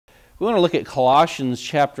We want to look at Colossians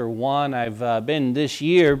chapter 1. I've been this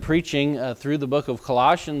year preaching through the book of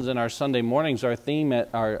Colossians in our Sunday mornings. Our theme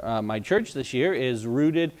at my church this year is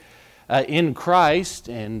Rooted in Christ,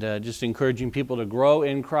 and just encouraging people to grow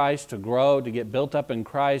in Christ, to grow, to get built up in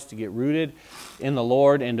Christ, to get rooted in the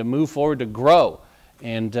Lord, and to move forward to grow.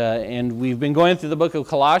 And we've been going through the book of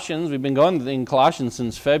Colossians. We've been going in Colossians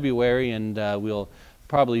since February, and we'll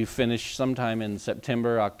probably finish sometime in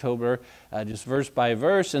September, October, just verse by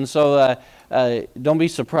verse. And so don't be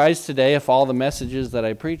surprised today if all the messages that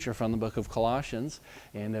I preach are from the book of Colossians.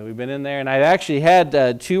 And we've been in there, and I actually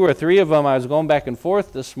had 2 or 3 of them. I was going back and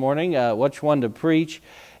forth this morning, which one to preach.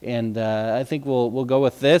 And I think we'll go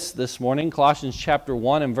with this morning, Colossians chapter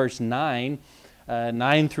 1 and verse 9.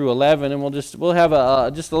 9 through 11, and we'll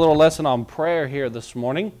have just a little lesson on prayer here this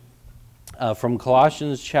morning from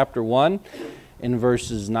Colossians chapter 1 in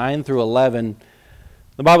verses 9 through 11.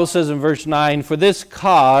 The Bible says in verse 9, "For this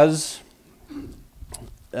cause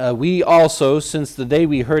we also, since the day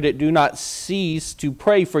we heard it, do not cease to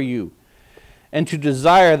pray for you, and to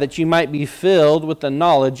desire that ye might be filled with the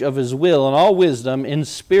knowledge of His will and all wisdom in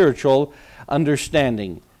spiritual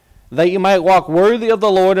understanding, that you might walk worthy of the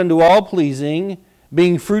Lord unto all pleasing,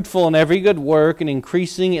 being fruitful in every good work, and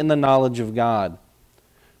increasing in the knowledge of God,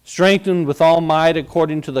 strengthened with all might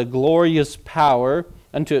according to the glorious power,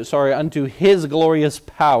 unto His glorious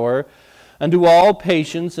power, unto all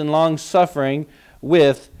patience and long suffering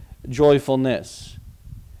with joyfulness."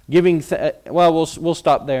 We'll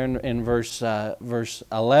stop there in verse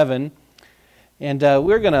 11. And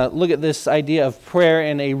we're going to look at this idea of prayer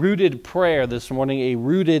and a rooted prayer this morning, a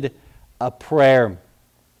rooted prayer.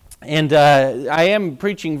 And I am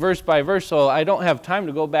preaching verse by verse, so I don't have time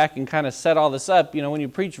to go back and kind of set all this up. You know, when you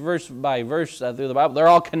preach verse by verse through the Bible, they're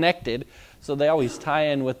all connected, so they always tie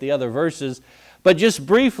in with the other verses. But just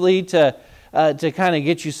briefly to kind of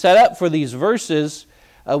get you set up for these verses,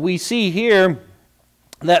 we see here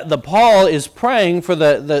that Paul is praying for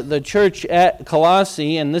the church at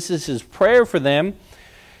Colossae, and this is his prayer for them.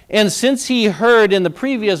 And since he heard in the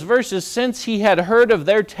previous verses, since he had heard of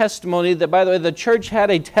their testimony, that by the way, the church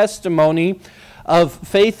had a testimony of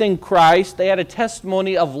faith in Christ, they had a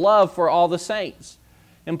testimony of love for all the saints.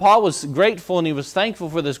 And Paul was grateful and he was thankful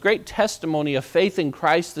for this great testimony of faith in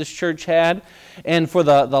Christ this church had, and for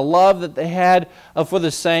the love that they had for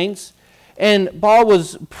the saints. And Paul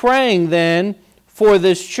was praying then for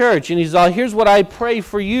this church, and he's all, here's what I pray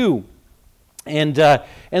for you. And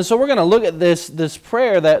so we're going to look at this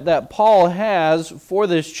prayer that Paul has for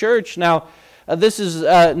this church. Now, this is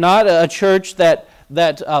not a church that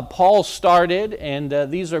Paul started,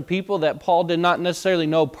 and these are people that Paul did not necessarily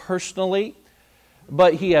know personally,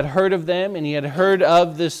 but he had heard of them, and he had heard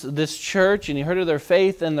of this church, and he heard of their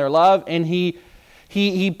faith and their love, and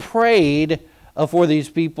he prayed for these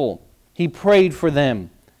people. He prayed for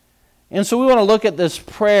them. And so we want to look at this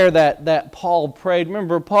prayer that Paul prayed.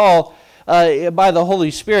 Remember, Paul, by the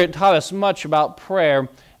Holy Spirit, taught us much about prayer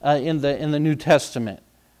in the New Testament.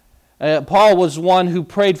 Paul was one who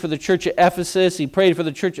prayed for the church at Ephesus. He prayed for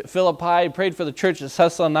the church at Philippi. He prayed for the church at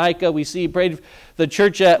Thessalonica. We see he prayed for the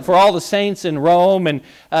church for all the saints in Rome. And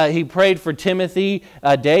he prayed for Timothy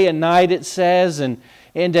day and night, it says. And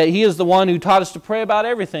he is the one who taught us to pray about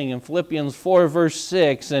everything in Philippians 4 verse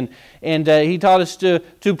 6. And he taught us to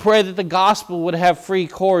pray that the gospel would have free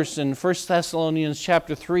course in 1 Thessalonians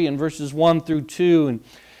chapter 3 and verses 1 through 2.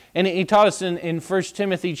 And he taught us in 1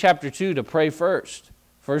 Timothy chapter 2 to pray first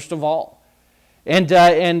of all. And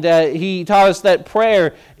he taught us that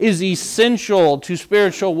prayer is essential to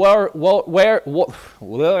spiritual warfare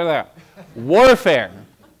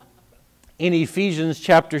in Ephesians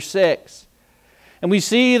chapter 6. And we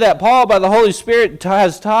see that Paul, by the Holy Spirit,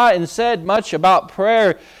 has taught and said much about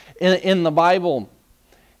prayer in the Bible.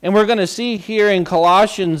 And we're going to see here in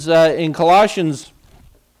Colossians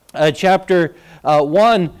chapter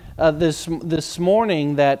 1 this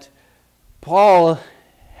morning that Paul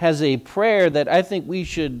has a prayer that I think we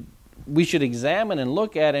should examine and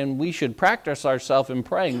look at, and we should practice ourselves in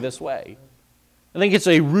praying this way. I think it's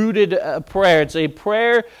a rooted prayer. It's a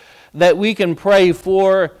prayer that we can pray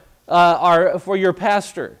for your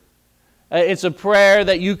pastor. It's a prayer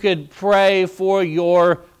that you could pray for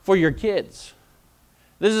your kids.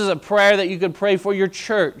 This is a prayer that you could pray for your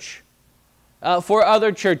church, for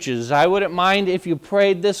other churches. I wouldn't mind if you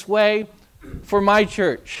prayed this way for my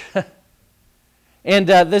church. And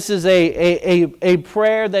this is a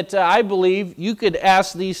prayer that I believe you could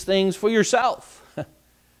ask these things for yourself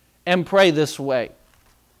and pray this way.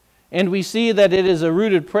 And we see that it is a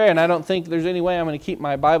rooted prayer, and I don't think there's any way I'm going to keep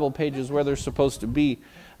my Bible pages where they're supposed to be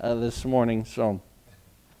this morning. So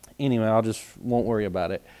anyway, won't worry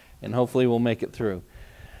about it. and hopefully we'll make it through.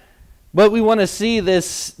 But we want to see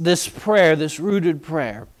this prayer, this rooted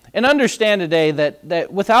prayer. And understand today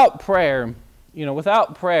that without prayer, you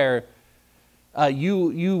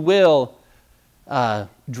will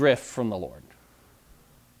drift from the Lord.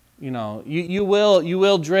 You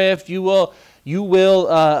will drift. You will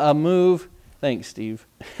move. Thanks, Steve.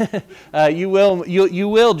 You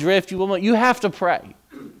will drift. You have to pray.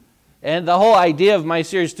 And the whole idea of my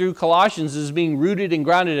series through Colossians is being rooted and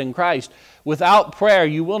grounded in Christ. Without prayer,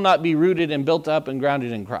 you will not be rooted and built up and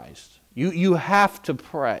grounded in Christ. You have to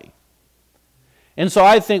pray. And so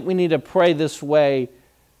I think we need to pray this way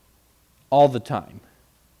all the time.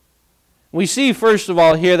 We see, first of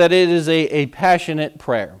all, here that it is a passionate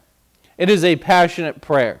prayer. It is a passionate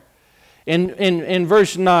prayer. In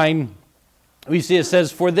verse 9, we see it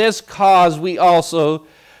says, "For this cause we also,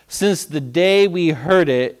 since the day we heard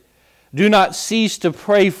it, do not cease to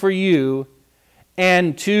pray for you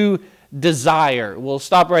and to desire." We'll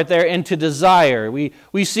stop right there. And to desire.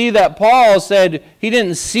 We see that Paul said he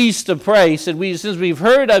didn't cease to pray. He said, since we've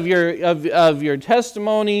heard of your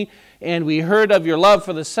testimony and we heard of your love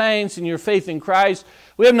for the saints and your faith in Christ,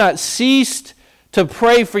 we have not ceased to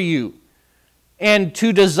pray for you and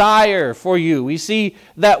to desire for you. We see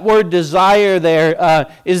that word desire there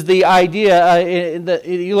is the idea,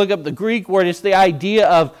 you look up the Greek word, it's the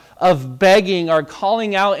idea of begging or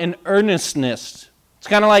calling out in earnestness. It's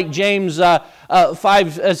kind of like James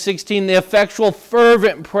 5:16, the effectual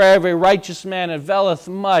fervent prayer of a righteous man availeth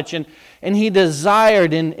much. And he desired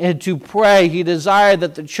to pray. He desired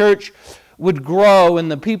that the church would grow and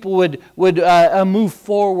the people would move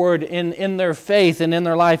forward in their faith and in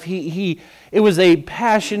their life. It was a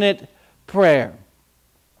passionate prayer.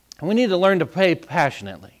 And we need to learn to pray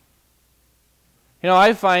passionately.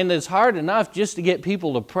 I find that it's hard enough just to get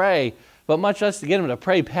people to pray, but much less to get them to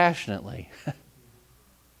pray passionately.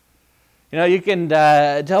 You can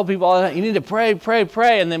tell people all the time, you need to pray, pray,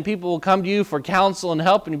 pray, and then people will come to you for counsel and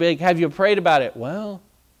help, and you'll be like, have you prayed about it? Well,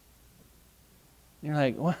 you're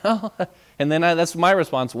like, well, and then that's my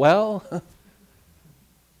response, well,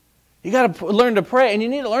 you got to learn to pray, and you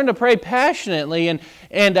need to learn to pray passionately.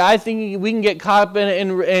 And I think we can get caught up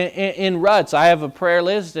in ruts. I have a prayer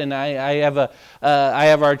list, and I have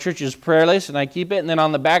our church's prayer list, and I keep it. And then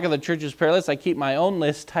on the back of the church's prayer list, I keep my own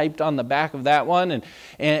list typed on the back of that one,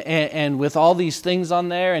 and with all these things on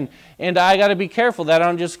there. And I got to be careful that I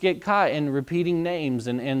don't just get caught in repeating names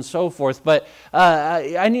and so forth. But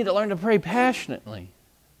I need to learn to pray passionately.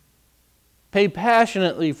 Pray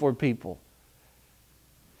passionately for people.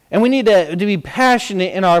 And we need to be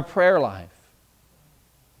passionate in our prayer life.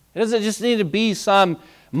 It doesn't just need to be some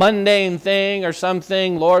mundane thing or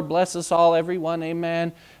something, Lord bless us all, everyone,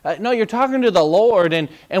 amen. No, you're talking to the Lord, and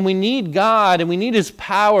we need God, and we need His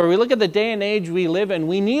power. We look at the day and age we live in.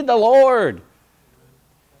 We need the Lord.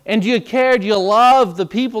 And do you care? Do you love the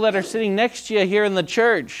people that are sitting next to you here in the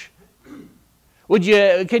church? Could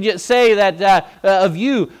you say that of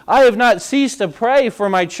you, I have not ceased to pray for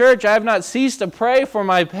my church. I have not ceased to pray for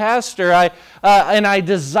my pastor. I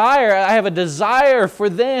have a desire for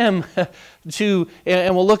them to,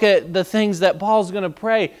 and we'll look at the things that Paul's going to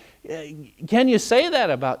pray. Can you say that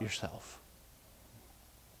about yourself?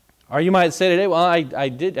 Or you might say today, well,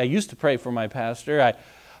 I used to pray for my pastor.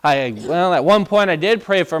 At one point I did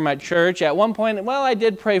pray for my church. At one point, I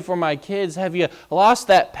did pray for my kids. Have you lost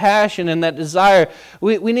that passion and that desire?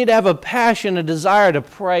 We need to have a passion, a desire to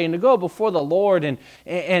pray and to go before the Lord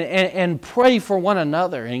and pray for one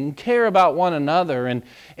another and care about one another.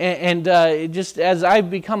 And just as I've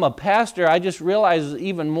become a pastor, I just realize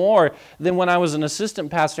even more than when I was an assistant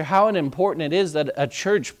pastor how important it is that a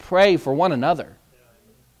church pray for one another.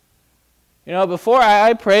 Before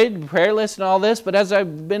I prayed, prayer list and all this, but as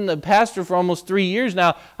I've been the pastor for almost 3 years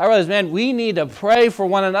now, I realize, man, we need to pray for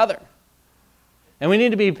one another. And we need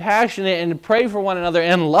to be passionate and pray for one another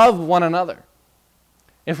and love one another.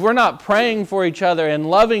 If we're not praying for each other and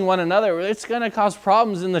loving one another, it's going to cause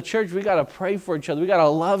problems in the church. We got to pray for each other. We got to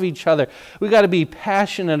love each other. We got to be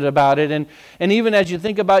passionate about it. And even as you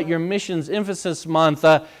think about your missions emphasis month,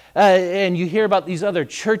 and you hear about these other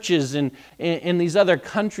churches in these other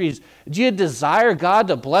countries, do you desire God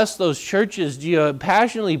to bless those churches? Do you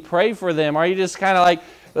passionately pray for them? Or are you just kind of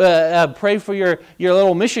like pray for your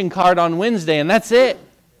little mission card on Wednesday and that's it?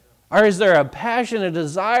 Or is there a passion, a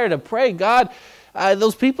desire to pray, God,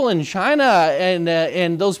 those people in China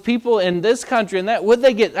and those people in this country and that,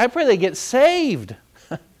 I pray they get saved.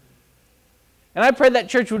 And I pray that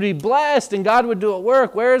church would be blessed and God would do a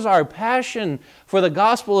work. Where is our passion for the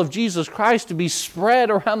gospel of Jesus Christ to be spread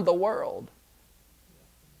around the world?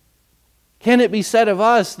 Can it be said of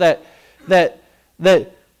us that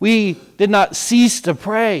we did not cease to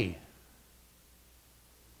pray.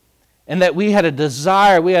 And that we had a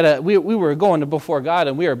desire, we were going before God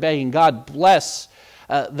and we were begging God, bless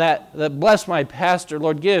bless my pastor,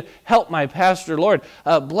 Lord. Help my pastor, Lord.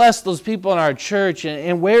 Bless those people in our church.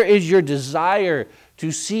 And where is your desire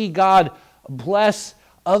to see God bless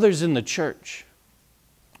others in the church?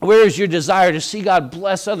 Where is your desire to see God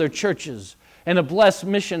bless other churches and to bless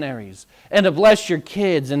missionaries and to bless your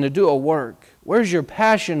kids and to do a work? Where's your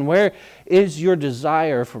passion? Where is your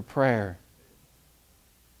desire for prayer?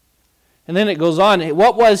 And then it goes on,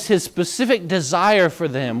 what was his specific desire for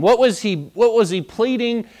them? What was he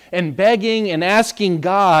pleading and begging and asking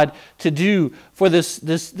God to do for this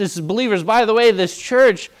believers? By the way, this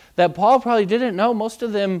church that Paul probably didn't know most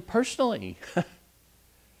of them personally.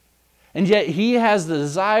 And yet he has the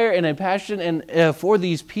desire and a passion for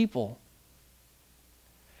these people.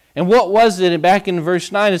 And what was it? Back in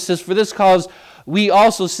verse 9 it says, "For this cause we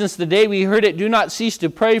also, since the day we heard it, do not cease to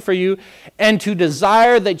pray for you, and to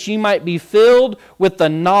desire that ye might be filled with the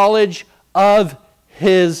knowledge of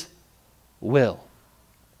his will."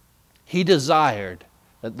 He desired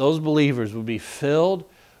that those believers would be filled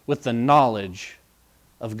with the knowledge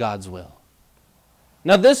of God's will.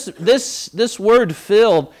 Now this word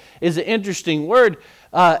 "filled" is an interesting word.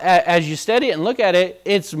 As you study it and look at it,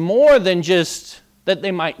 it's more than just that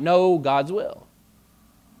they might know God's will.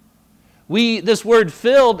 This word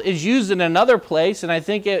 "filled" is used in another place, and I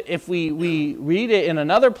think if we read it in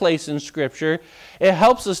another place in Scripture, it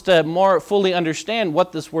helps us to more fully understand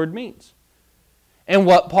what this word means and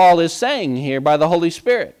what Paul is saying here by the Holy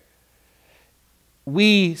Spirit.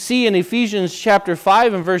 We see in Ephesians chapter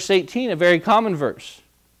 5 and verse 18 a very common verse.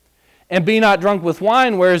 "And be not drunk with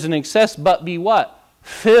wine, where is an excess, but be" what?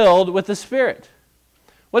 "Filled with the Spirit."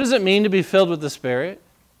 What does it mean to be filled with the Spirit?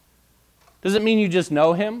 Does it mean you just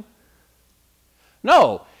know Him?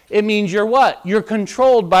 No, it means you're what? You're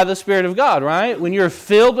controlled by the Spirit of God, right? When you're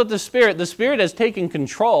filled with the Spirit has taken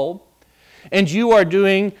control, and you are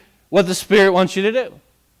doing what the Spirit wants you to do.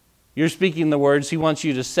 You're speaking the words He wants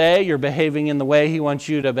you to say. You're behaving in the way He wants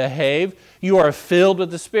you to behave. You are filled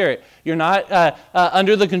with the Spirit. You're not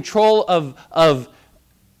under the control of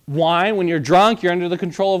wine. When you're drunk, you're under the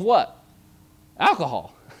control of what?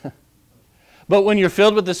 Alcohol. But when you're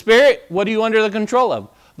filled with the Spirit, what are you under the control of?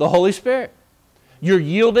 The Holy Spirit. You're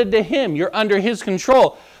yielded to Him. You're under His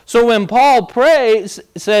control. So when Paul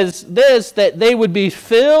says this, that they would be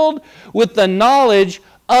filled with the knowledge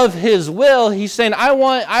of His will, he's saying,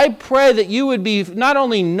 I pray that you would be not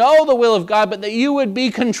only know the will of God, but that you would be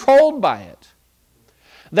controlled by it.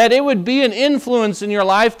 That it would be an influence in your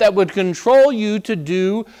life that would control you to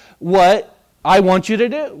do what I want you to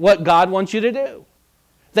do, what God wants you to do.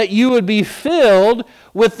 That you would be filled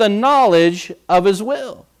with the knowledge of His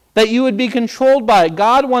will. That you would be controlled by it.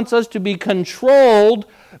 God wants us to be controlled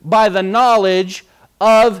by the knowledge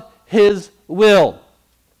of His will.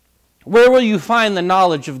 Where will you find the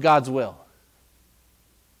knowledge of God's will?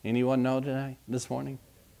 Anyone know tonight, this morning?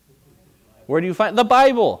 Where do you find the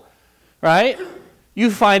Bible? Right? You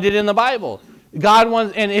find it in the Bible. God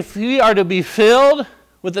wants, and if we are to be filled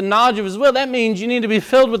with the knowledge of His will, that means you need to be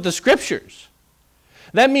filled with the Scriptures.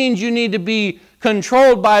 That means you need to be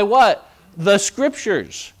controlled by what? The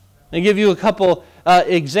Scriptures. I'll give you a couple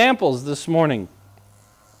examples this morning.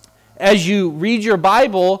 As you read your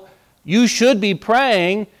Bible, you should be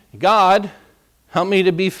praying, God, help me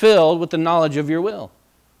to be filled with the knowledge of your will.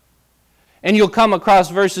 And you'll come across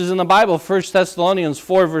verses in the Bible, 1 Thessalonians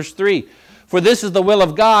 4 verse 3. For this is the will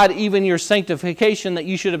of God, even your sanctification, that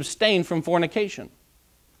you should abstain from fornication.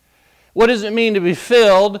 What does it mean to be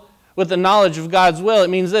filled with the knowledge of God's will? It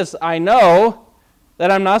means this: I know that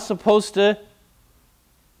I'm not supposed to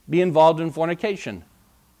be involved in fornication.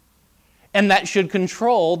 And that should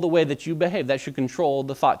control the way that you behave. That should control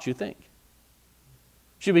the thoughts you think.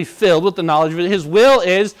 Should be filled with the knowledge of it. His will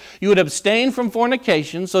is you would abstain from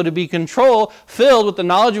fornication. So to be filled with the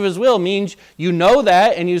knowledge of His will means you know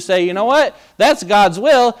that and you say, you know what? That's God's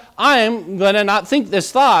will. I am going to not think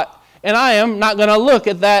this thought. And I am not going to look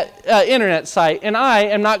at that internet site. And I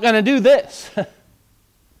am not going to do this.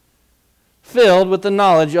 Filled with the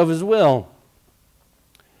knowledge of His will.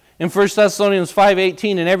 In 1 Thessalonians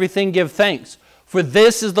 5:18, in everything give thanks, for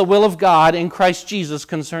this is the will of God in Christ Jesus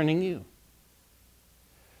concerning you.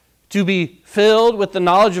 To be filled with the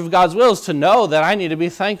knowledge of God's will is to know that I need to be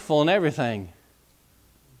thankful in everything.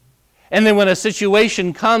 And then when a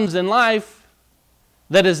situation comes in life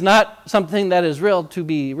that is not something that is real to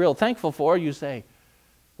be real thankful for, you say,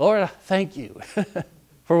 Lord, thank you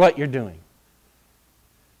for what you're doing.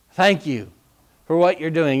 Thank you for what you're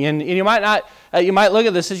doing. And you might not, you might look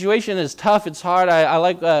at the situation as tough, it's hard. I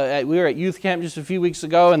like, we were at youth camp just a few weeks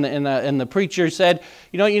ago, and the preacher said,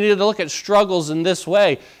 you know, you need to look at struggles in this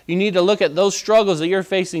way. You need to look at those struggles that you're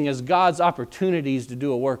facing as God's opportunities to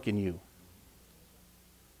do a work in you.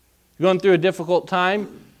 You're going through a difficult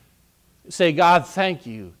time, say, God, thank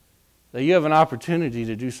you that you have an opportunity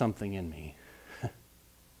to do something in me.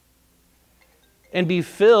 And be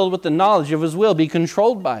filled with the knowledge of His will. Be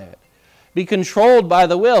controlled by it. Be controlled by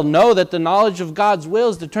the will. Know that the knowledge of God's will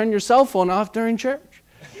is to turn your cell phone off during church.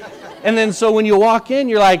 And then so when you walk in,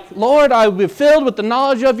 you're like, Lord, I will be filled with the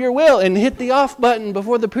knowledge of your will, and hit the off button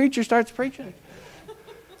before the preacher starts preaching.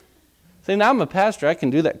 See, now I'm a pastor. I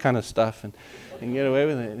can do that kind of stuff and get away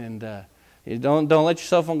with it. And you don't let your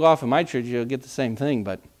cell phone go off in my church. You'll get the same thing.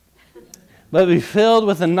 But be filled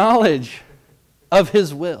with the knowledge of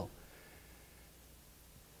His will.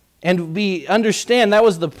 And understand that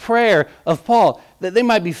was the prayer of Paul, that they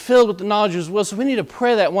might be filled with the knowledge of His will. So we need to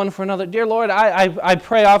pray that one for another. Dear Lord, I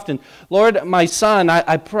pray often, Lord, my son,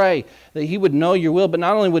 I pray that he would know your will, but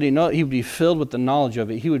not only would he know it, he would be filled with the knowledge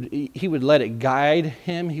of it. He would let it guide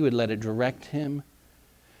him. He would let it direct him.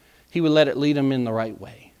 He would let it lead him in the right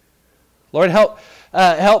way. Lord, help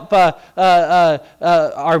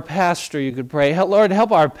our pastor, you could pray. Lord,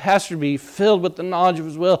 help our pastor be filled with the knowledge of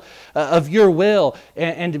his will, of your will,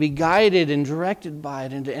 and to be guided and directed by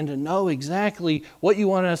it, and to know exactly what you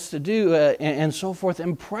want us to do, and so forth,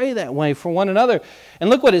 and pray that way for one another. And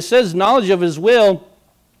look what it says, knowledge of his will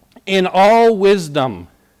in all wisdom.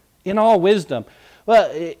 In all wisdom.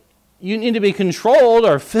 Well, you need to be controlled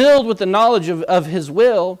or filled with the knowledge of his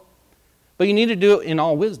will, but you need to do it in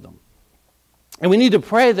all wisdom. And we need to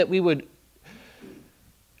pray that we would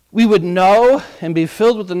know and be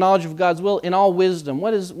filled with the knowledge of God's will in all wisdom.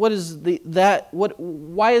 Why is that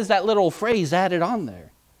little phrase added on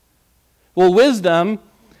there? Well, wisdom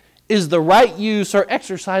is the right use or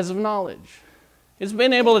exercise of knowledge. It's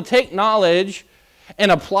being able to take knowledge and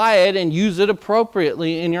apply it and use it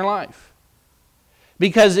appropriately in your life.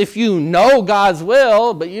 Because if you know God's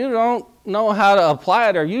will, but you don't know how to apply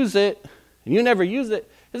it or use it, and you never use it,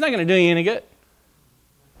 it's not going to do you any good.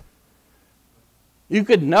 You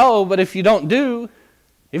could know, but if you don't do,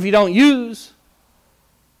 if you don't use,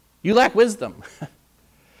 you lack wisdom.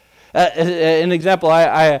 An example,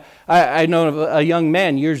 I know of a young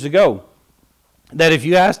man years ago that if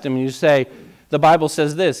you asked him and you say, the Bible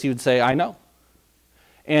says this, he would say, I know.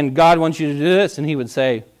 And God wants you to do this, and he would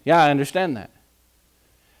say, yeah, I understand that.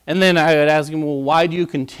 And then I would ask him, well, why do you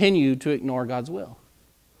continue to ignore God's will?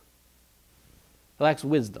 He lacks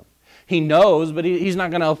wisdom. He knows, but he's not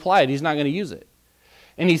going to apply it. He's not going to use it.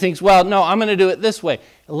 And he thinks, well, no, I'm going to do it this way.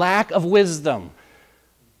 Lack of wisdom.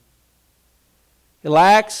 It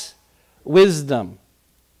lacks wisdom.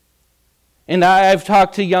 And I've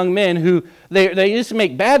talked to young men who, they used to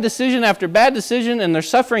make bad decision after bad decision, and they're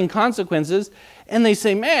suffering consequences, and they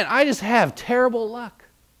say, man, I just have terrible luck.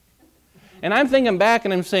 And I'm thinking back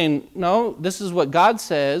and I'm saying, no, this is what God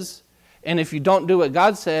says, and if you don't do what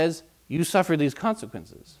God says, you suffer these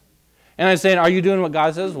consequences. And I'm saying, are you doing what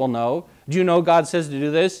God says? Well, no. Do you know God says to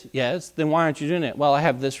do this? Yes. Then why aren't you doing it? Well, I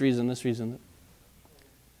have this reason, this reason.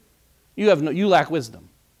 You lack wisdom.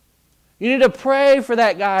 You need to pray for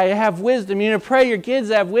that guy to have wisdom. You need to pray your kids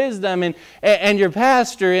have wisdom, and your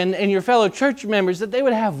pastor and your fellow church members, that they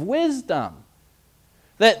would have wisdom.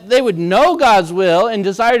 That they would know God's will and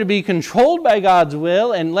desire to be controlled by God's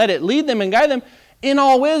will and let it lead them and guide them in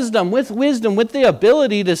all wisdom, with the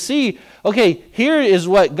ability to see, okay, here is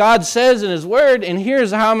what God says in His Word, and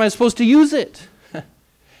here's how am I supposed to use it.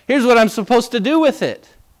 Here's what I'm supposed to do with it.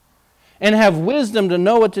 And have wisdom to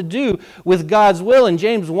know what to do with God's will. In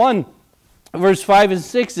James 1, verse 5 and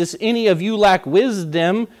 6, if any of you lack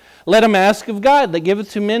wisdom, let him ask of God, that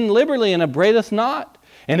giveth to men liberally and upbraideth not,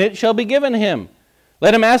 and it shall be given him.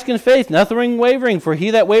 Let him ask in faith, nothing wavering, for he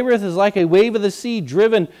that wavereth is like a wave of the sea,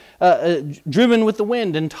 driven with the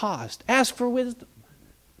wind and tossed. Ask for wisdom.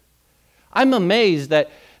 I'm amazed that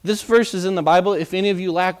this verse is in the Bible. If any of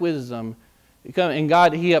you lack wisdom, and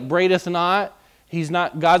God, He upbraideth not,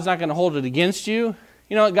 God's not going to hold it against you.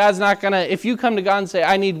 You know, God's not going to, if you come to God and say,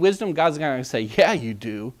 I need wisdom, God's not going to say, yeah, you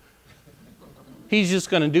do. He's just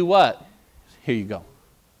going to do what? Here you go.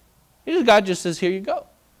 God just says, here you go.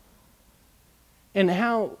 And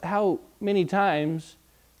how many times,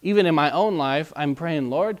 even in my own life, I'm praying,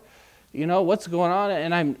 Lord, you know, what's going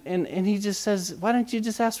on? And He just says, why don't you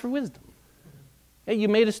just ask for wisdom? Hey, you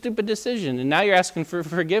made a stupid decision, and now you're asking for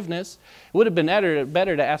forgiveness. It would have been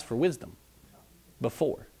better to ask for wisdom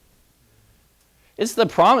before. It's the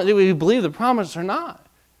promise. Do we believe the promise or not?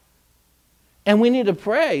 And we need to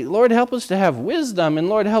pray, Lord, help us to have wisdom, and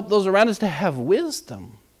Lord, help those around us to have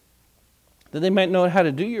wisdom, that they might know how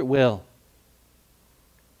to do your will.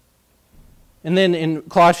 And then in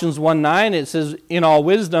Colossians 1:9, it says, in all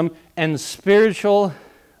wisdom and spiritual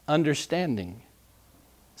understanding.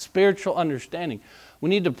 Spiritual understanding. We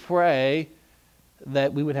need to pray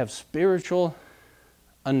that we would have spiritual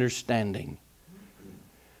understanding.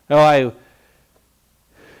 It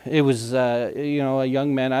was a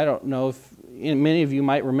young man, I don't know if many of you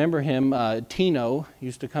might remember him, Tino,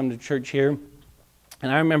 used to come to church here.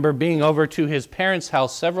 And I remember being over to his parents'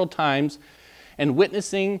 house several times and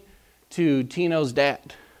witnessing to Tino's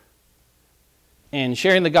dad and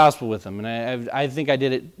sharing the gospel with him. And I think I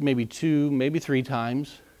did it maybe 2, maybe 3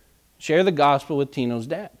 times. Share the gospel with Tino's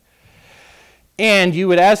dad. And you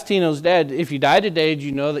would ask Tino's dad, if you died today, did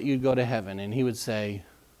you know that you'd go to heaven? And he would say,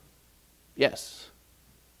 yes.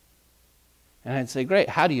 And I'd say, great,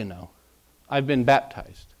 how do you know? I've been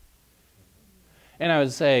baptized. And I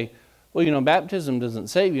would say, well, baptism doesn't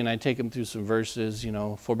save you. And I'd take him through some verses,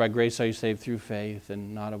 for by grace are you saved through faith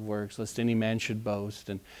and not of works, lest any man should boast.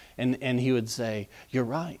 And he would say, you're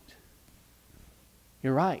right.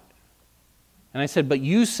 You're right. And I said, but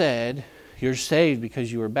you said you're saved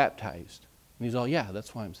because you were baptized. And he's all, yeah,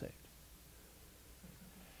 that's why I'm saved.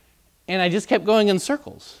 And I just kept going in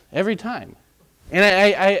circles every time. And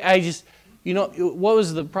I just, what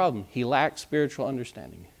was the problem? He lacked spiritual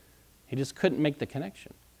understanding. He just couldn't make the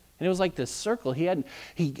connection. And it was like this circle.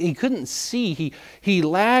 He couldn't see. He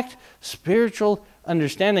lacked spiritual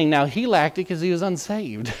understanding. Now, he lacked it because he was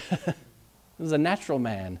unsaved. He was a natural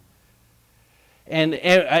man. And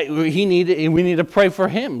we need to pray for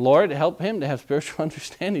him. Lord, help him to have spiritual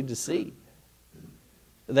understanding to see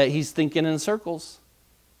that he's thinking in circles.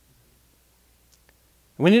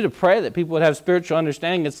 We need to pray that people would have spiritual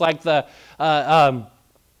understanding. It's like the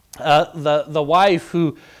wife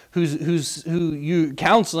who you're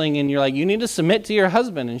counseling, and you're like, you need to submit to your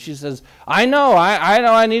husband, and she says, I know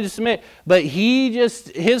I need to submit, but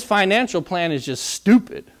his financial plan is just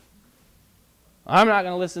stupid. I'm not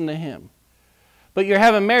going to listen to him. But you're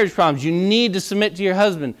having marriage problems. You need to submit to your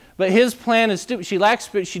husband. But his plan is stupid. She lacks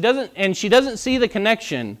spirit. She doesn't see the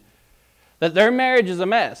connection that their marriage is a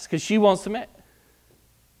mess because she won't submit.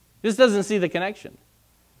 Just doesn't see the connection.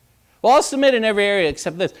 Well, I'll submit in every area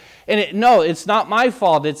except this. And it's not my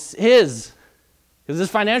fault. It's his. Because his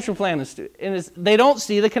financial plan is stupid. And they don't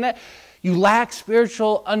see the connection. You lack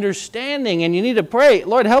spiritual understanding, and you need to pray,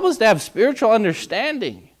 Lord, help us to have spiritual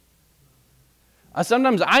understanding.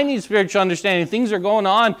 Sometimes I need spiritual understanding. Things are going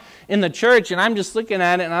on in the church, and I'm just looking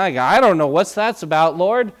at it, and I don't know what that's about.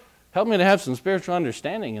 Lord, help me to have some spiritual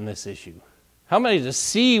understanding in this issue. Help me to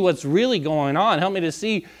see what's really going on. Help me to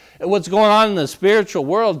see what's going on in the spiritual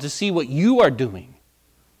world, to see what you are doing.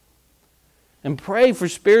 And pray for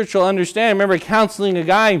spiritual understanding. I remember counseling a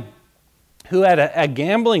guy who had a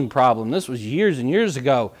gambling problem. This was years and years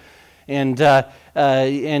ago. And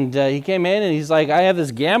he came in, and he's like, I have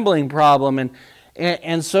this gambling problem.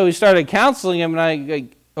 And so we started counseling him, and I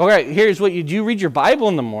like, all right, here's what do you read your Bible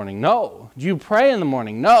in the morning? No. Do you pray in the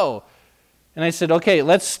morning? No. And I said, okay,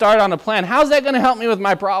 let's start on a plan. How's that going to help me with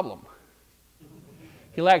my problem?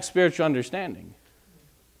 He lacked spiritual understanding.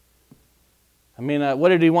 I mean, what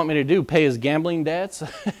did he want me to do? Pay his gambling debts?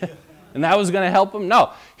 And that was going to help him?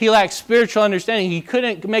 No. He lacked spiritual understanding. He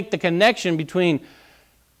couldn't make the connection between,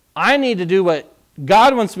 I need to do what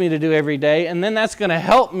God wants me to do every day, and then that's going to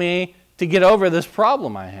help me to get over this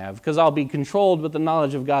problem I have, because I'll be controlled with the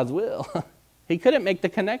knowledge of God's will. He couldn't make the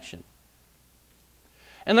connection.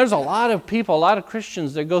 And there's a lot of people, a lot of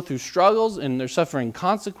Christians that go through struggles, and they're suffering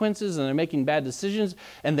consequences, and they're making bad decisions,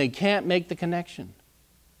 and they can't make the connection.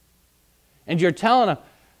 And you're telling them,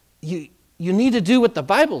 you need to do what the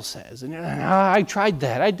Bible says. And you're like, I tried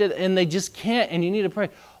that. I did, and they just can't. And you need to pray,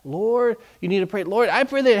 Lord, you need to pray, Lord, I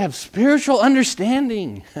pray they have spiritual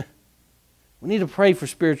understanding. We need to pray for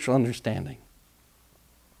spiritual understanding.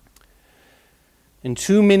 And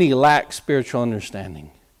too many lack spiritual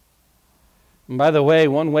understanding. And by the way,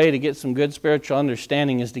 one way to get some good spiritual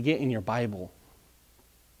understanding is to get in your Bible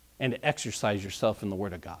and to exercise yourself in the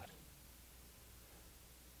Word of God.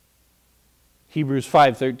 Hebrews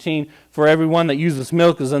 5:13, for everyone that useth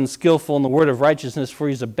milk is unskillful in the word of righteousness, for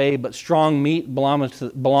he is a babe, but strong meat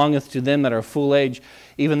belongeth to them that are full age,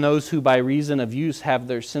 even those who by reason of use have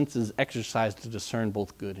their senses exercised to discern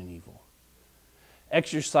both good and evil.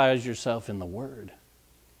 Exercise yourself in the Word.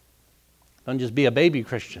 Don't just be a baby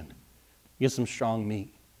Christian. Get some strong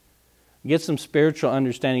meat. Get some spiritual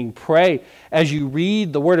understanding. Pray as you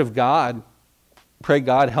read the Word of God. Pray,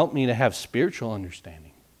 God, help me to have spiritual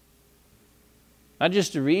understanding. Not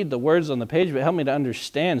just to read the words on the page, but help me to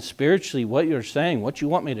understand spiritually what you're saying, what you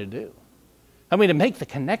want me to do. Help me to make the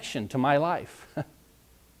connection to my life. And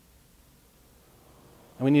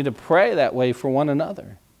we need to pray that way for one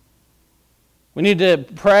another. We need to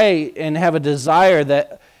pray and have a desire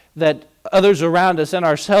that others around us and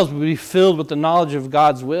ourselves would be filled with the knowledge of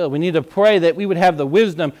God's will. We need to pray that we would have the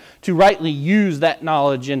wisdom to rightly use that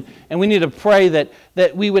knowledge. And we need to pray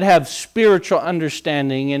that we would have spiritual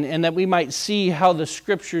understanding and that we might see how the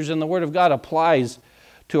Scriptures and the Word of God applies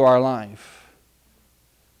to our life.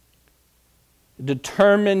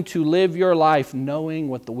 Determined to live your life knowing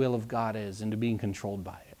what the will of God is and to being controlled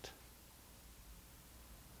by it.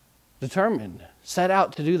 Determined. Set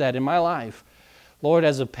out to do that in my life. Lord,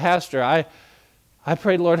 as a pastor, I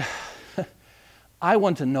prayed, Lord, I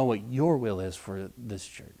want to know what your will is for this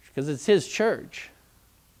church, because it's his church.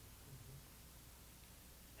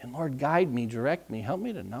 And Lord, guide me, direct me, help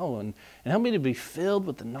me to know, and help me to be filled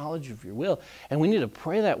with the knowledge of your will. And we need to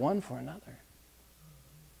pray that one for another.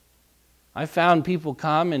 I found people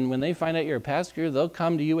come, and when they find out you're a pastor, they'll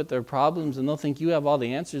come to you with their problems, and they'll think you have all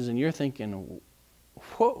the answers, and you're thinking,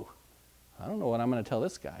 whoa, I don't know what I'm going to tell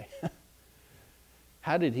this guy.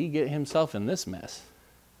 How did he get himself in this mess?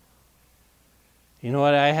 You know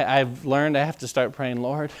what I've learned? I have to start praying,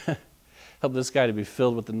 Lord, help this guy to be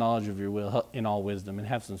filled with the knowledge of your will in all wisdom and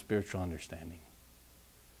have some spiritual understanding.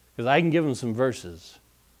 Because I can give him some verses,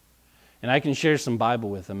 and I can share some Bible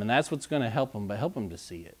with him, and that's what's going to help him, but help him to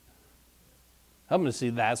see it. Help him to see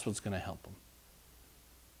that's what's going to help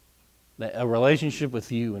him. A relationship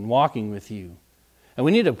with you and walking with you. And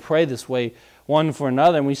we need to pray this way one for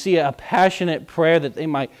another. And we see a passionate prayer that they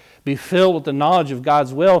might be filled with the knowledge of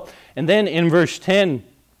God's will. And then in verse 10,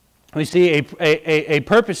 we see a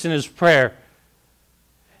purpose in his prayer.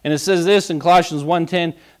 And it says this in Colossians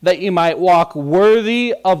 1:10, that you might walk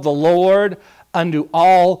worthy of the Lord unto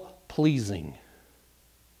all pleasing.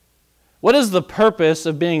 What is the purpose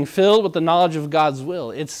of being filled with the knowledge of God's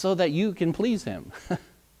will? It's so that you can please him.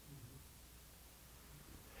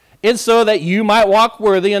 It's so that you might walk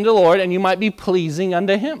worthy unto the Lord and you might be pleasing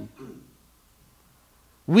unto him.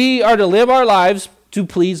 We are to live our lives to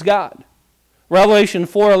please God. Revelation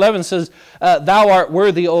 4:11 says, thou art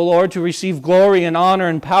worthy, O Lord, to receive glory and honor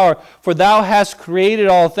and power, for thou hast created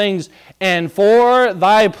all things, and for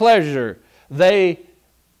thy pleasure they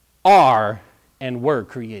are and were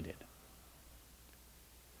created.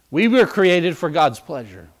 We were created for God's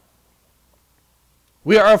pleasure.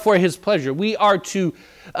 We are for his pleasure. We are to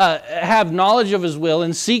have knowledge of his will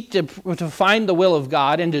and seek to find the will of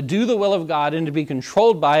God and to do the will of God and to be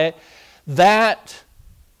controlled by it, that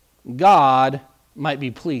God might be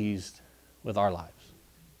pleased with our lives.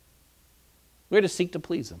 We're to seek to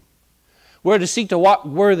please him. We're to seek to walk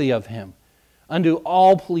worthy of him unto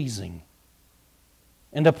all pleasing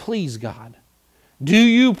and to please God. Do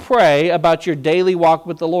you pray about your daily walk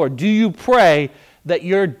with the Lord? Do you pray that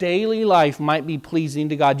your daily life might be pleasing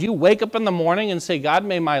to God? Do you wake up in the morning and say, God,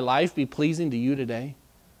 may my life be pleasing to you today?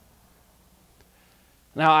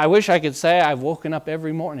 Now, I wish I could say I've woken up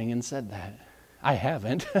every morning and said that. I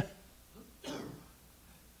haven't.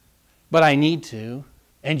 But I need to,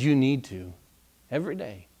 and you need to, every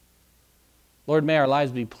day. Lord, may our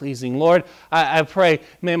lives be pleasing. Lord, I pray,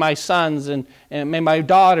 may my sons and may my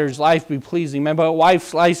daughter's life be pleasing. May my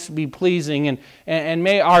wife's life be pleasing. And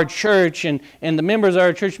may our church and the members of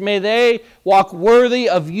our church, may they walk worthy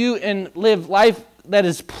of you and live life that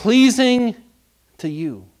is pleasing to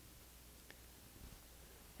you.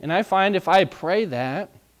 And I find if I pray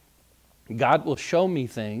that, God will show me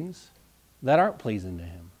things that aren't pleasing to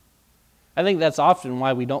him. I think that's often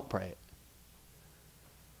why we don't pray it.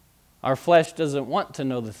 Our flesh doesn't want to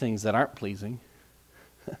know the things that aren't pleasing.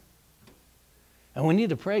 And we need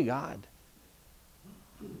to pray, God,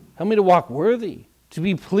 help me to walk worthy, to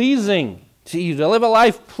be pleasing to you, to live a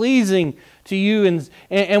life pleasing to you.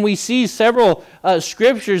 And we see several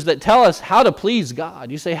scriptures that tell us how to please God.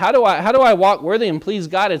 You say, how do I walk worthy and please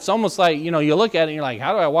God? It's almost like, you look at it and you're like,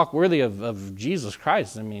 how do I walk worthy of Jesus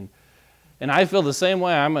Christ? I mean, and I feel the same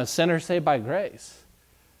way. I'm a sinner saved by grace.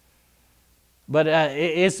 But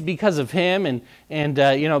it's because of him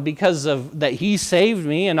and because of that he saved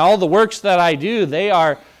me, and all the works that I do, they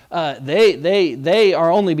are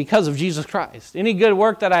only because of Jesus Christ. Any good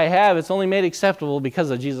work that I have, it's only made acceptable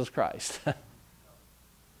because of Jesus Christ.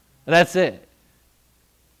 That's it.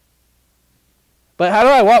 But how do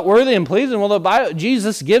I walk worthy and pleasing? Well,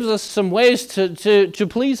 Jesus gives us some ways to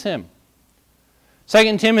please him.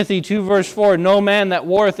 2 Timothy 2 verse 4, no man that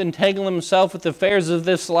warreth entangle himself with the affairs of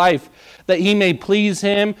this life, that he may please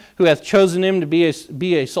him who hath chosen him to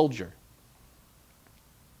be a soldier.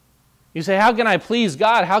 You say, how can I please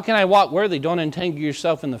God? How can I walk worthy? Don't entangle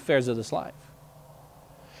yourself in the affairs of this life.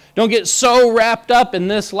 Don't get so wrapped up in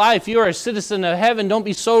this life. You are a citizen of heaven. Don't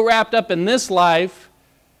be so wrapped up in this life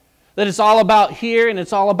that it's all about here and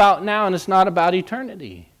it's all about now and it's not about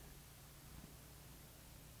eternity.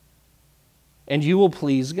 And you will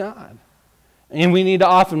please God. And we need to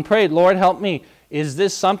often pray, Lord, help me. Is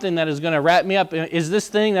this something that is going to wrap me up? Is this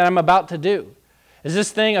thing that I'm about to do? Is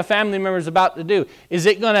this thing a family member is about to do? Is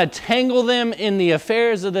it going to tangle them in the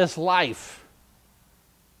affairs of this life?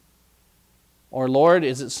 Or, Lord,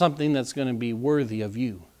 is it something that's going to be worthy of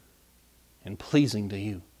you and pleasing to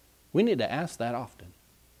you? We need to ask that often.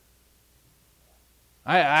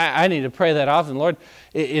 I need to pray that often. Lord,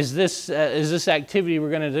 is this activity we're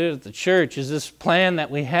going to do at the church? Is this plan that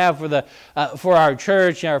we have for our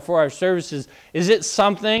church or for our services? Is it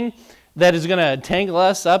something that is going to tangle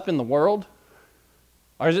us up in the world?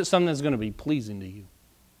 Or is it something that's going to be pleasing to you?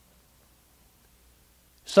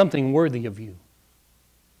 Something worthy of you.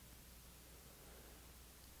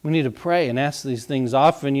 We need to pray and ask these things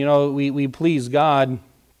often. You know, we please God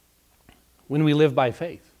when we live by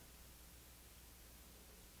faith.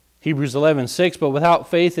 Hebrews 11:6, but without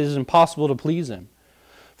faith it is impossible to please Him.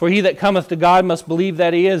 For he that cometh to God must believe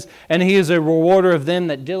that He is, and He is a rewarder of them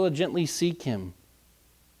that diligently seek Him.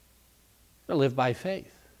 To live by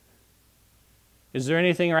faith. Is there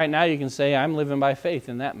anything right now you can say, I'm living by faith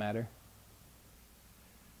in that matter?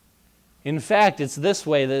 In fact, it's this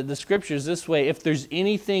way, the Scripture is this way. If there's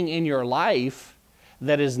anything in your life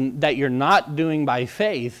that you're not doing by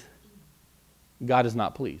faith, God is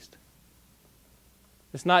not pleased.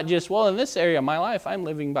 It's not just, well, in this area of my life, I'm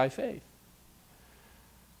living by faith.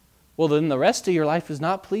 Well, then the rest of your life is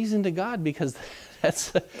not pleasing to God, because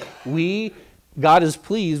God is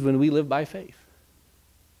pleased when we live by faith,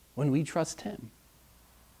 when we trust Him.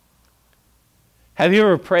 Have you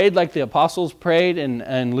ever prayed like the apostles prayed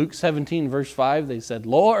in Luke 17, verse 5? They said,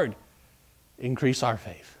 Lord, increase our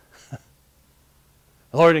faith.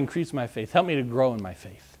 Lord, increase my faith. Help me to grow in my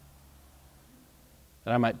faith,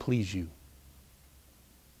 that I might please you.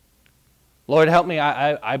 Lord, help me,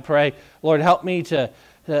 I pray, Lord, help me to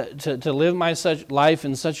live my life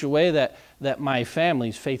in such a way that my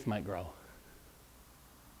family's faith might grow.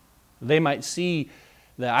 They might see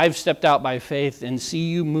that I've stepped out by faith and see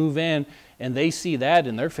you move in, and they see that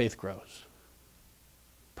and their faith grows.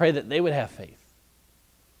 Pray that they would have faith.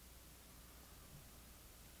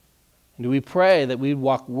 And do we pray that we'd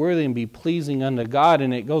walk worthy and be pleasing unto God?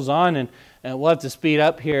 And it goes on, and we'll have to speed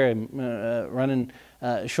up here and running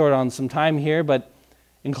short on some time here, but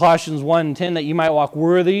in Colossians 1:10, that you might walk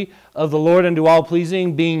worthy of the Lord unto all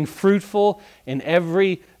pleasing, being fruitful in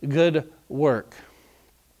every good work.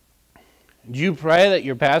 Do you pray that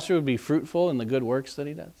your pastor would be fruitful in the good works that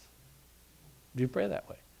he does? Do you pray that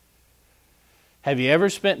way? Have you ever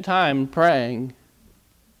spent time praying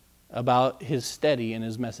about his study and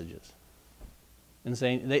his messages? And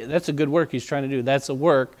saying, that's a good work he's trying to do. That's a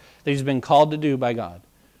work that he's been called to do by God.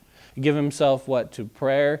 Give himself what? To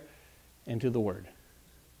prayer and to the Word.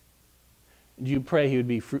 Do you pray he would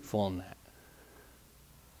be fruitful in that?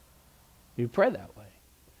 Do you pray that way?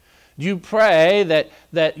 Do you pray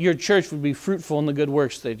that your church would be fruitful in the good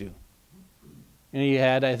works they do? You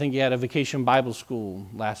know, I think you had a vacation Bible school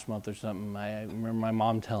last month or something. I remember my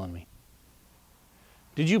mom telling me.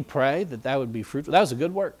 Did you pray that would be fruitful? That was a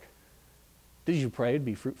good work. Did you pray it would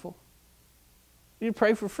be fruitful? Did you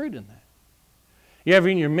pray for fruit in that? You ever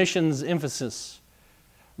in your missions emphasis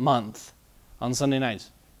month on Sunday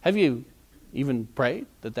nights, have you even prayed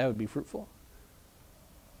that would be fruitful?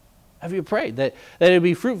 Have you prayed that it would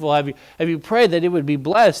be fruitful? Have you prayed that it would be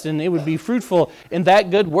blessed and it would be fruitful in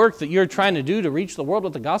that good work that you're trying to do to reach the world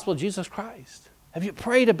with the gospel of Jesus Christ? Have you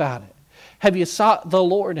prayed about it? Have you sought the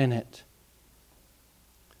Lord in it?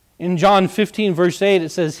 In John 15, verse 8, it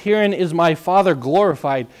says, Herein is my Father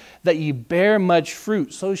glorified, that ye bear much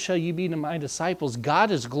fruit, so shall ye be to my disciples.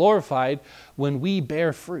 God is glorified when we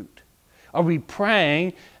bear fruit. Are we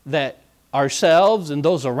praying that ourselves and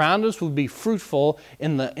those around us will be fruitful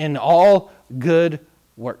in all good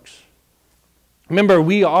works? Remember,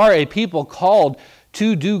 we are a people called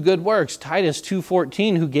to do good works. Titus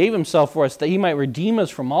 2:14, who gave himself for us, that he might redeem us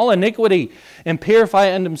from all iniquity and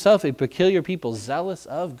purify unto himself a peculiar people, zealous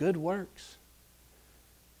of good works.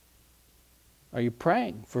 Are you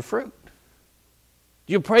praying for fruit?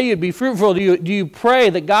 Do you pray you'd be fruitful? Do you pray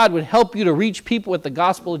that God would help you to reach people with the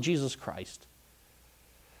gospel of Jesus Christ?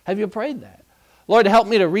 Have you prayed that? Lord, help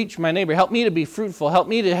me to reach my neighbor. Help me to be fruitful. Help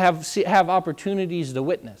me to have opportunities to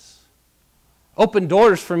witness. Open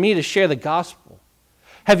doors for me to share the gospel.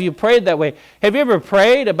 Have you prayed that way? Have you ever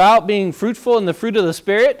prayed about being fruitful in the fruit of the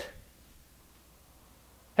Spirit?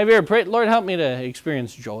 Have you ever prayed, Lord, help me to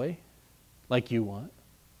experience joy like you want?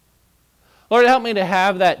 Lord, help me to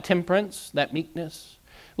have that temperance, that meekness.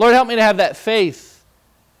 Lord, help me to have that faith.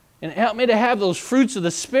 And help me to have those fruits of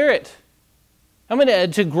the Spirit. Help me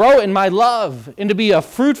to grow in my love and to be a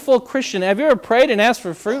fruitful Christian. Have you ever prayed and asked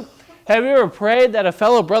for fruit? Have you ever prayed that a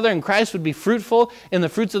fellow brother in Christ would be fruitful in the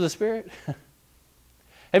fruits of the Spirit?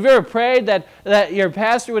 Have you ever prayed that your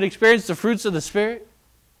pastor would experience the fruits of the Spirit?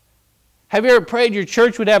 Have you ever prayed your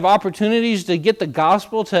church would have opportunities to get the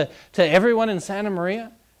gospel to everyone in Santa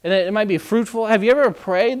Maria? And that it might be fruitful? Have you ever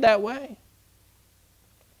prayed that way?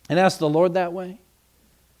 And asked the Lord that way?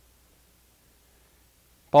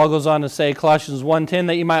 Paul goes on to say, Colossians 1:10,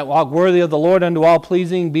 that you might walk worthy of the Lord unto all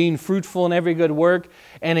pleasing, being fruitful in every good work,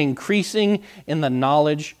 and increasing in the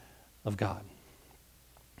knowledge of God.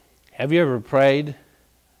 Have you ever prayed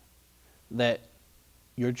that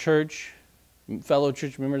your church, fellow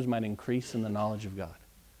church members might increase in the knowledge of God?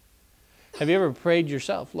 Have you ever prayed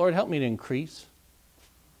yourself, Lord, help me to increase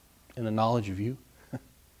in the knowledge of you?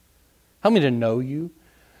 Help me to know you.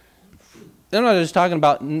 I'm not just talking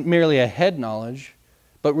about merely a head knowledge,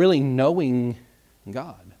 but really knowing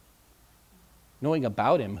God. Knowing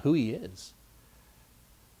about Him, who He is.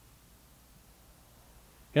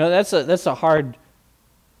 You know, that's a hard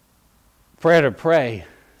prayer to pray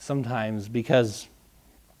sometimes, because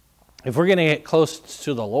if we're going to get close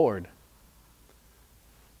to the Lord,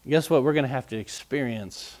 guess what? We're going to have to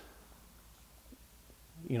experience,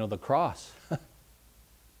 the cross.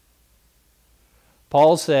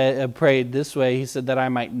 Paul prayed this way. He said that I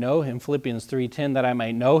might know Him, Philippians 3:10, that I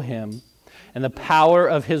might know Him and the power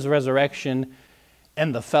of His resurrection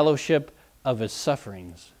and the fellowship of His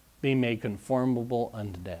sufferings, being made conformable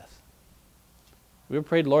unto death. We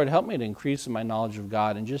prayed, Lord, help me to increase in my knowledge of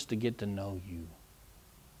God and just to get to know you.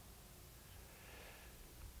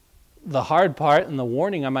 The hard part and the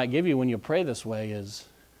warning I might give you when you pray this way is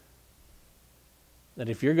that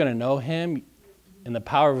if you're going to know Him and the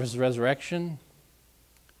power of His resurrection,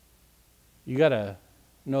 you got to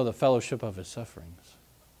know the fellowship of His sufferings.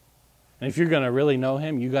 And if you're going to really know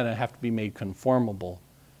Him, you're going to have to be made conformable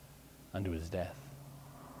unto His death.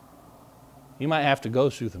 You might have to go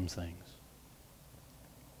through some things.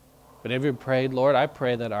 But have you prayed, Lord, I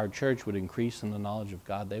pray that our church would increase in the knowledge of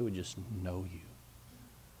God. They would just know you.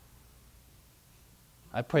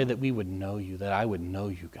 I pray that we would know you, that I would know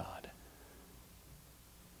you, God.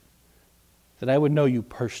 That I would know you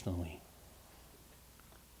personally.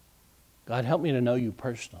 God, help me to know you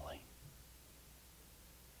personally.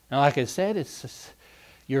 Now, like I said, it's just,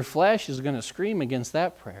 your flesh is going to scream against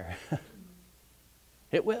that prayer.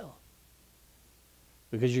 It will.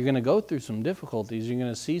 Because you're going to go through some difficulties. You're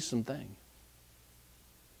going to see some things.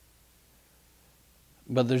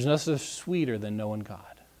 But there's nothing sweeter than knowing God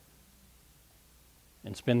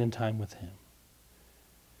and spending time with Him.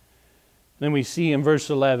 Then we see in verse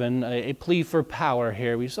 11 a plea for power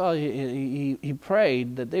here. We saw he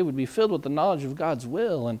prayed that they would be filled with the knowledge of God's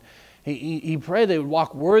will. And he prayed they would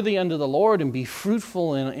walk worthy unto the Lord and be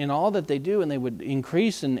fruitful in all that they do. And they would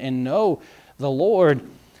increase and know the Lord.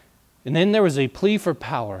 And then there was a plea for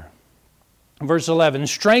power. Verse 11,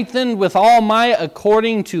 strengthened with all might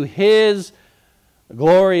according to His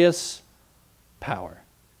glorious power.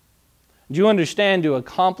 Do you understand? To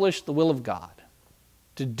accomplish the will of God,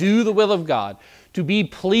 to do the will of God, to be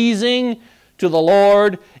pleasing to the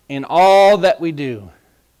Lord in all that we do,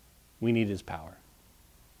 we need His power.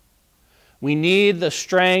 We need the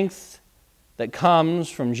strength that comes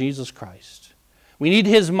from Jesus Christ. We need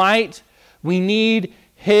His might. We need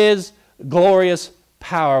His glorious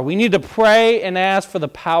power. We need to pray and ask for the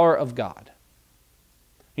power of God.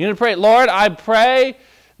 You need to pray, Lord, I pray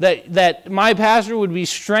that my pastor would be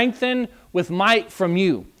strengthened with might from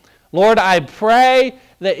you. Lord, I pray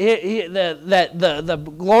that the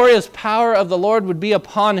glorious power of the Lord would be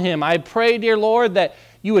upon him. I pray, dear Lord, that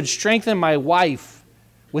you would strengthen my wife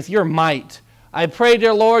with your might. I pray,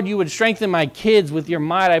 dear Lord, you would strengthen my kids with your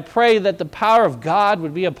might. I pray that the power of God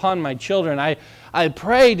would be upon my children. I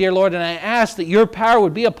pray, dear Lord, and I ask that your power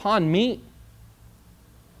would be upon me.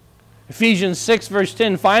 Ephesians 6, verse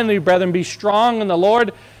 10, finally, brethren, be strong in the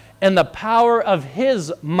Lord and the power of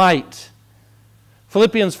His might.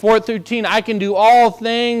 Philippians 4:13, I can do all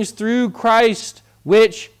things through Christ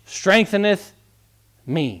which strengtheneth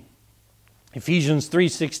me. Ephesians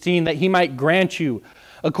 3:16, that He might grant you,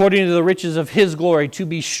 according to the riches of His glory, to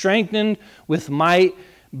be strengthened with might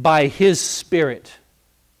by His Spirit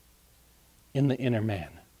in the inner man.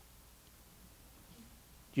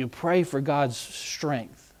 Do you pray for God's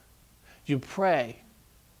strength? Do you pray?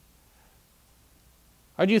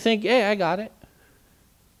 Or do you think, yeah, I got it?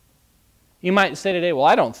 You might say today, well,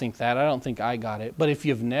 I don't think that. I don't think I got it. But if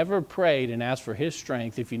you've never prayed and asked for His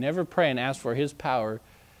strength, if you never pray and ask for His power,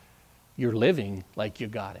 you're living like you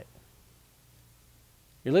got it.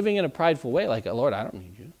 You're living in a prideful way, like, Lord, I don't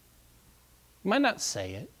need you. You might not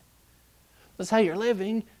say it. That's how you're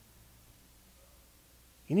living.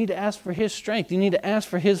 You need to ask for His strength. You need to ask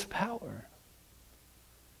for His power.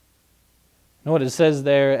 You know what it says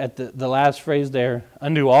there at the last phrase there?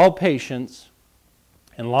 Unto all patience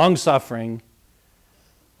and long-suffering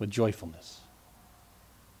with joyfulness.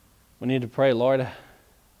 We need to pray, Lord,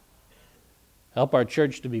 help our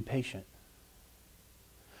church to be patient.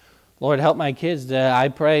 Lord, help my kids. I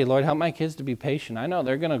pray, Lord, help my kids to be patient. I know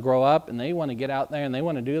they're going to grow up and they want to get out there and they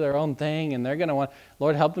want to do their own thing and they're going to want,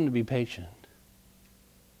 Lord, help them to be patient.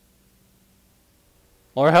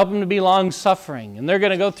 Lord, help them to be long-suffering. And they're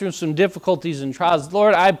going to go through some difficulties and trials.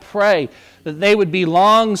 Lord, I pray that they would be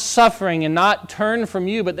long-suffering and not turn from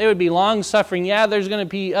you, but they would be long-suffering. Yeah, there's going to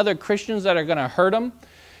be other Christians that are going to hurt them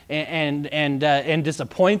and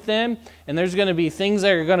disappoint them. And there's going to be things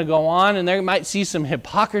that are going to go on, and they might see some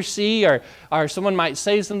hypocrisy, or someone might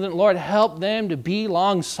say something. Lord, help them to be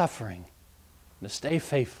long-suffering, to stay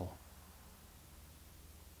faithful.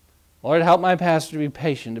 Lord, help my pastor to be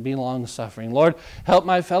patient, to be long-suffering. Lord, help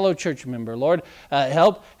my fellow church member. Lord,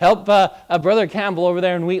 help Brother Campbell over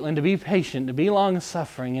there in Wheatland to be patient, to be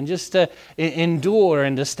long-suffering, and just to endure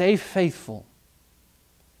and to stay faithful.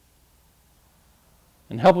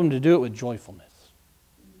 And help him to do it with joyfulness.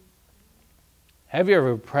 Have you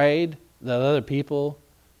ever prayed that other people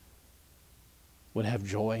would have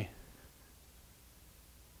joy?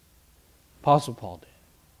 Apostle Paul did.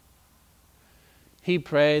 He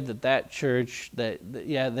prayed that church,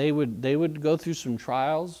 they would go through some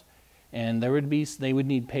trials, and they would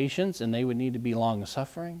need patience, and they would need to be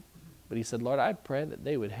long-suffering. But he said, Lord, I pray that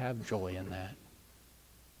they would have joy in that.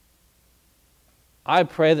 I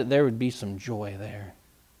pray that there would be some joy there.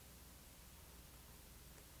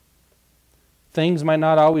 Things might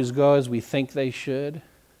not always go as we think they should.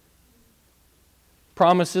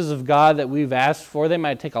 Promises of God that we've asked for, they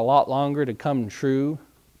might take a lot longer to come true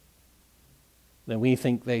than we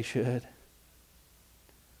think they should.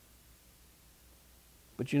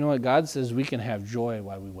 But you know what? God says we can have joy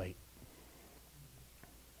while we wait.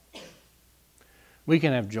 We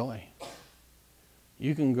can have joy.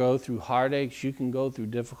 You can go through heartaches, you can go through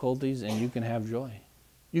difficulties, and you can have joy.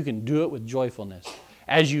 You can do it with joyfulness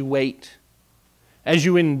as you wait, as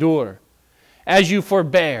you endure, as you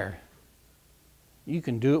forbear. You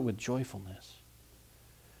can do it with joyfulness.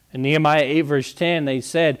 In Nehemiah 8 verse 10, they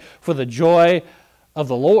said, for the joy of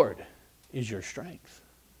the Lord is your strength.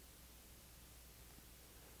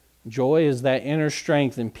 Joy is that inner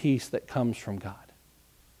strength and peace that comes from God.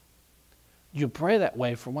 You pray that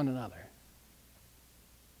way for one another.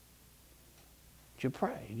 You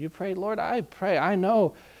pray, Lord, I pray. I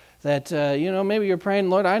know that, maybe you're praying,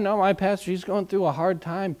 Lord, I know my pastor, he's going through a hard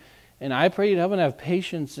time, and I pray you'd help him to have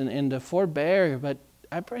patience and to forbear, but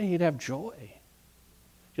I pray he'd have joy.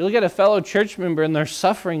 You look at a fellow church member and they're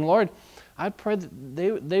suffering, Lord, I pray that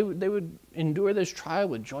they would endure this trial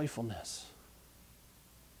with joyfulness.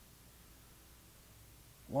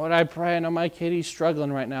 Lord, I pray, I know my kid, he's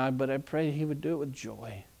struggling right now, but I pray he would do it with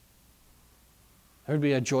joy. There would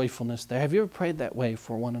be a joyfulness there. Have you ever prayed that way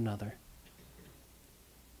for one another?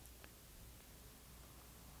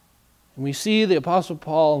 And we see the Apostle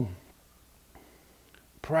Paul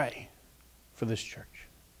pray for this church.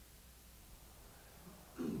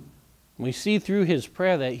 We see through his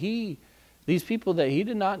prayer that these people that he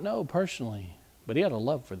did not know personally, but he had a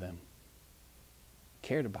love for them,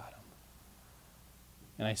 cared about them.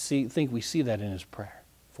 And I think we see that in his prayer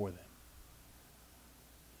for them.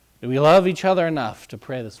 Do we love each other enough to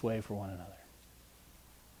pray this way for one another?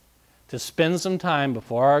 To spend some time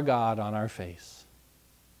before our God on our face,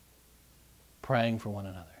 praying for one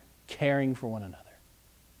another, caring for one another.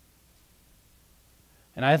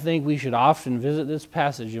 And I think we should often visit this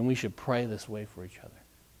passage and we should pray this way for each other.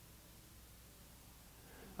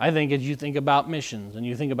 I think as you think about missions and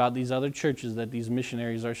you think about these other churches that these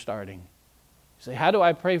missionaries are starting, you say, how do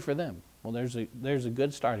I pray for them? Well, there's a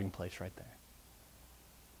good starting place right there.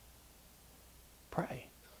 Pray.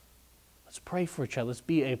 Let's pray for each other. Let's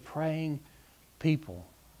be a praying people.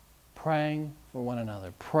 Praying for one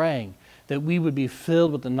another. Praying that we would be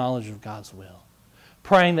filled with the knowledge of God's will.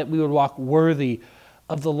 Praying that we would walk worthy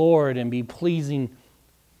of the Lord and be pleasing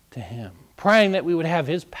to Him. Praying that we would have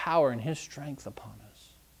His power and His strength upon us.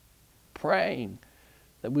 Praying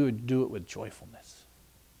that we would do it with joyfulness.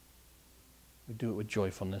 We do it with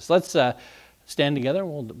joyfulness. Let's stand together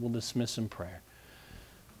and we'll dismiss in prayer.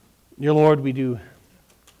 Dear Lord, we do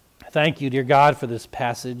Thank you, dear God, for this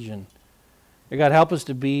passage. And dear God, help us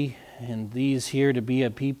to be, and these here to be a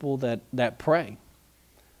people that pray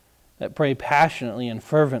passionately and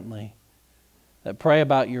fervently, that pray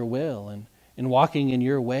about your will and walking in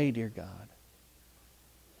your way, dear God.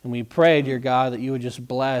 And we pray, dear God, that you would just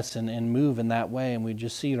bless and move in that way, and we'd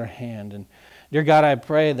just see your hand. And dear God, I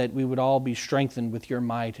pray that we would all be strengthened with your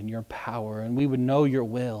might and your power, and we would know your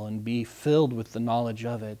will and be filled with the knowledge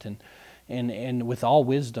of it and with all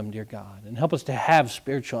wisdom, dear God. And help us to have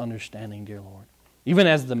spiritual understanding, dear Lord. Even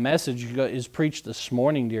as the message is preached this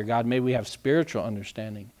morning, dear God, may we have spiritual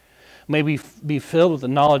understanding. May we be filled with the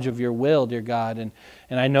knowledge of your will, dear God. And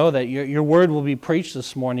I know that your word will be preached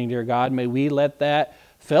this morning, dear God. May we let that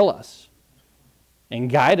fill us and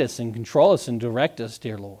guide us and control us and direct us,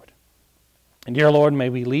 dear Lord. And dear Lord, may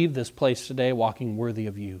we leave this place today walking worthy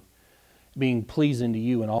of you, being pleasing to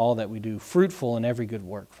you in all that we do, fruitful in every good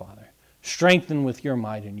work, Father. Strengthened with your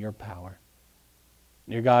might and your power.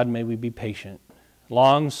 Dear God, may we be patient,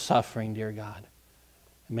 long-suffering, dear God.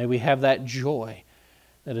 And may we have that joy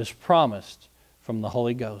that is promised from the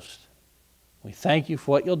Holy Ghost. We thank you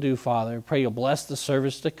for what you'll do, Father. We pray you'll bless the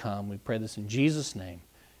service to come. We pray this in Jesus' name.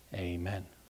 Amen.